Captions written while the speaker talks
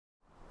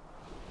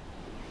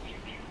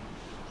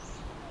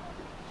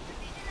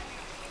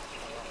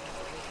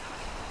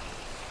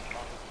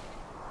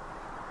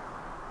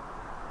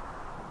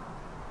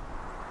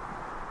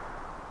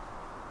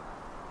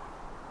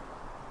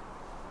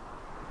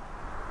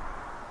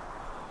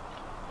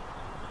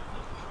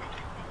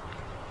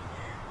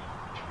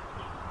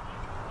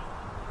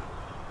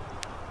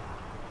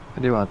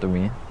Do you want to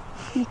me?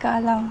 Hindi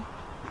ka alam.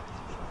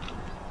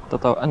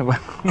 Totoo, ano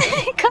ba?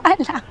 Hindi ka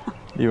alam.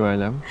 Di mo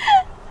alam?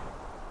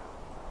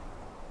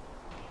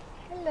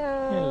 Hello.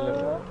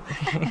 Hello.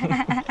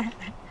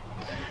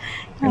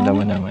 Ganda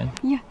mo naman.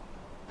 Yeah.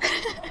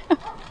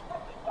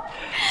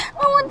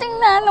 Mamunting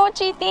na, no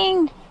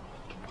cheating.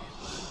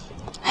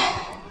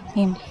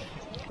 Him.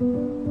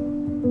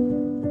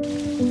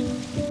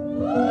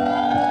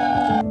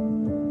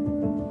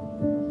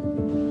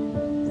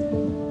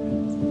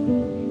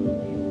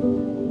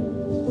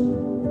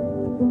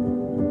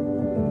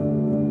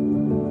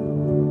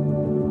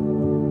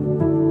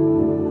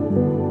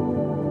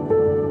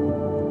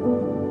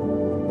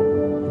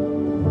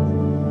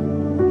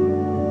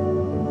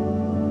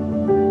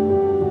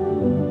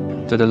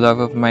 To the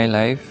love of my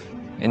life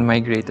and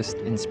my greatest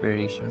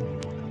inspiration.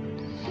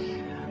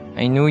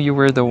 I knew you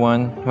were the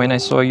one when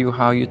I saw you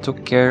how you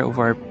took care of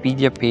our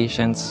pedia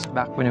patients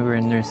back when we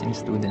were nursing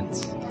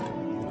students.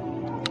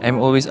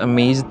 I'm always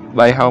amazed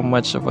by how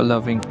much of a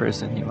loving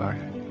person you are.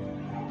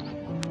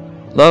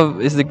 Love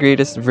is the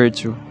greatest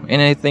virtue, and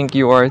I think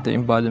you are the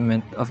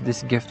embodiment of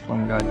this gift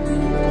from God.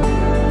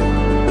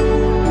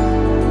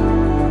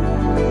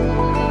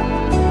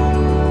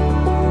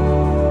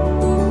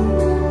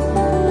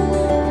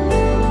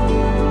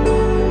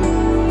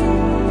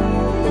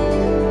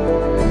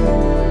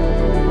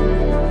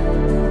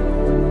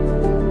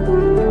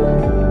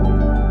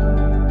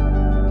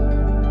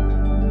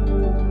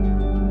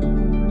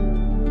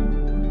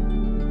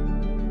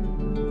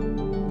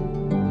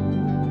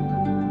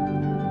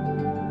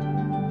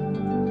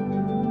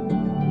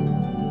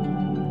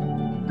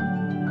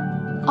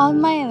 All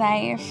my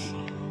life,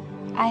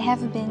 I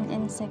have been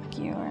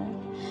insecure.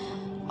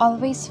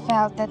 Always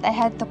felt that I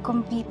had to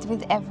compete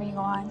with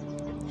everyone.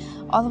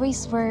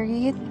 Always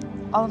worried,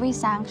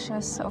 always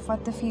anxious of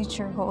what the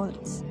future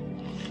holds.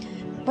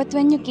 But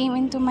when you came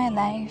into my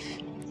life,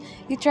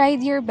 you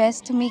tried your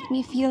best to make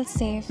me feel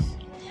safe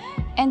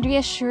and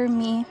reassure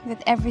me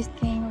that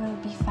everything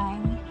will be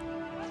fine.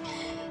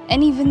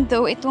 And even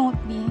though it won't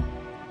be,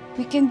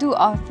 we can do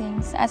all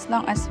things as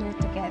long as we're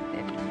together.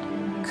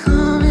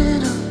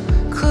 Coming up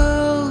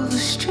Clover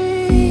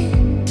Street,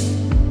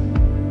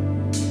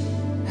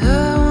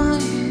 I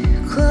want you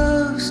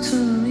close to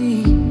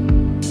me.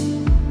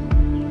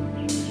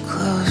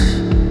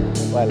 Close.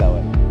 Wala.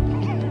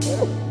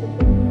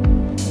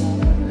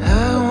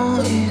 I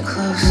want you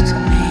close to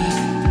me.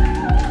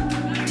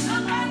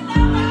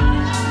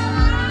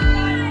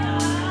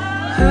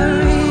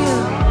 Hurry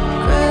up,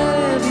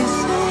 grab your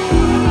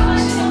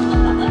things.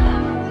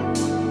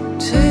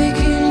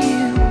 Taking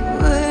you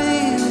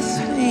away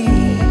with me.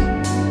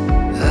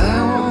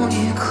 I want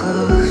you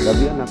close.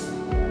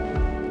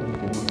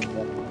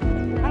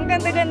 Ang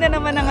ganda-ganda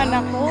naman ng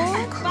anak ko.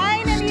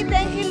 Finally,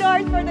 thank you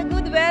Lord for the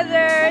good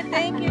weather.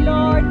 Thank you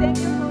Lord. Thank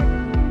you Lord.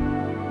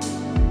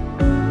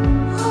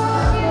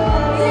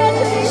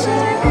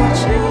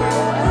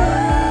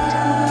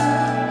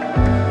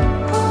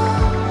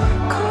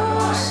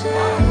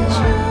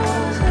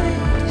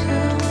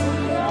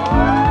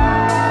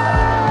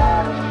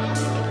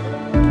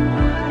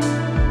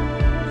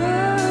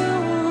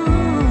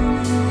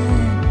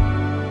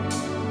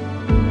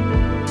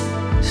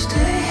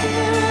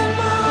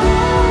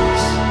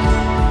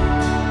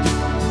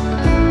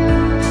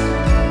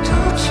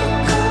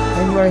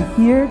 And we're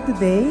here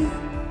today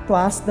to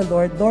ask the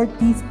Lord,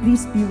 please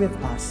be with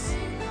us.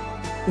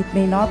 It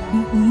may not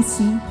be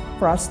easy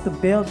for us to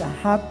build a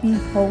happy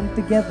home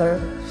together,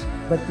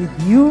 but with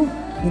you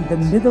in the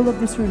middle of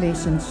this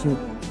relationship,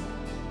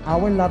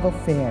 our love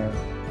affair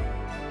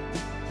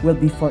will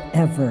be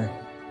forever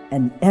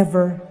and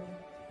ever.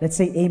 Let's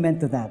say amen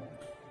to that.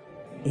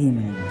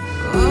 Amen.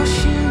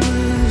 Ocean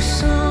blue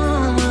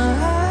sunrise,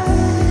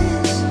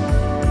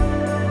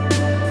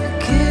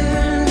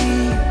 giving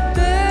me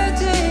bad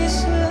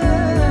days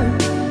love.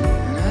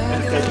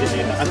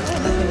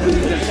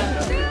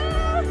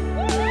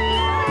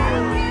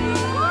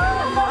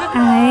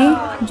 I,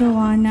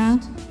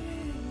 Joanna,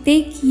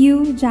 take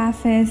you,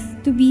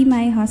 Japheth, to be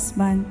my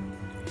husband.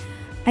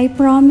 I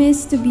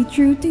promise to be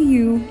true to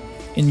you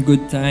in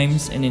good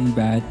times and in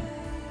bad,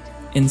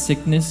 in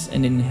sickness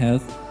and in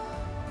health.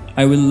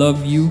 I will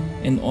love you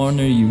and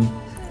honor you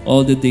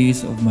all the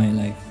days of my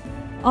life.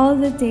 all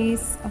the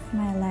days of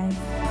my life.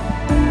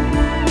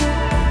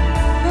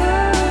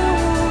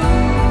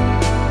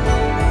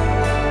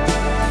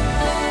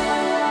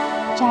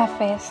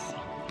 Japheth,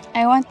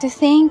 I want to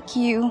thank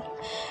you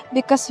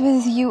because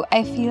with you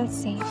I feel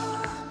safe.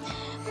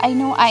 I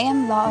know I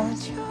am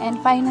loved,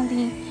 and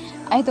finally,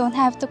 I don't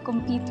have to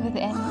compete with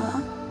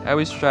anyone. I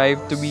will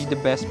strive to be the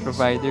best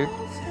provider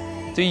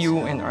to you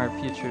and our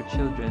future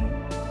children.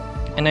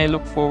 And I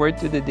look forward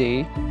to the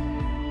day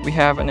we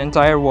have an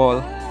entire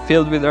wall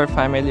filled with our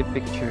family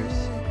pictures,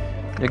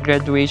 the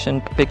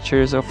graduation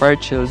pictures of our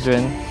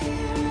children,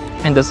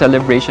 and the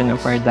celebration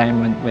of our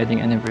diamond wedding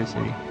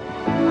anniversary.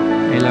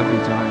 I love you,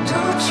 John.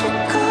 Don't you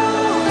go.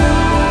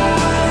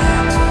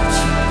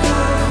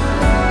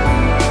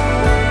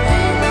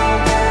 Ain't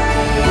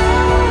nobody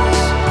else.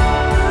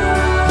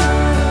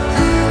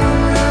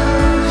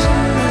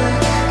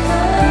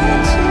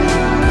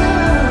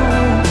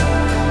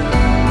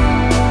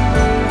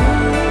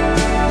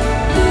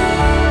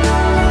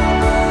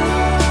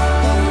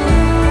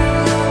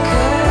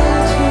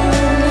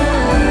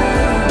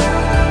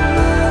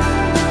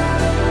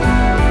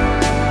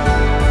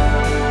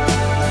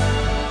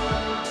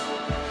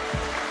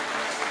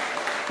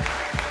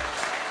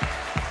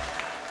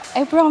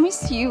 I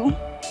promise you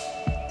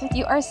that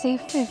you are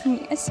safe with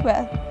me as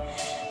well.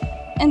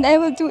 And I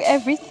will do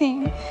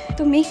everything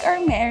to make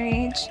our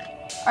marriage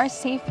our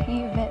safe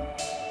haven.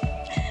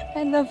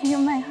 I love you,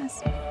 my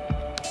husband.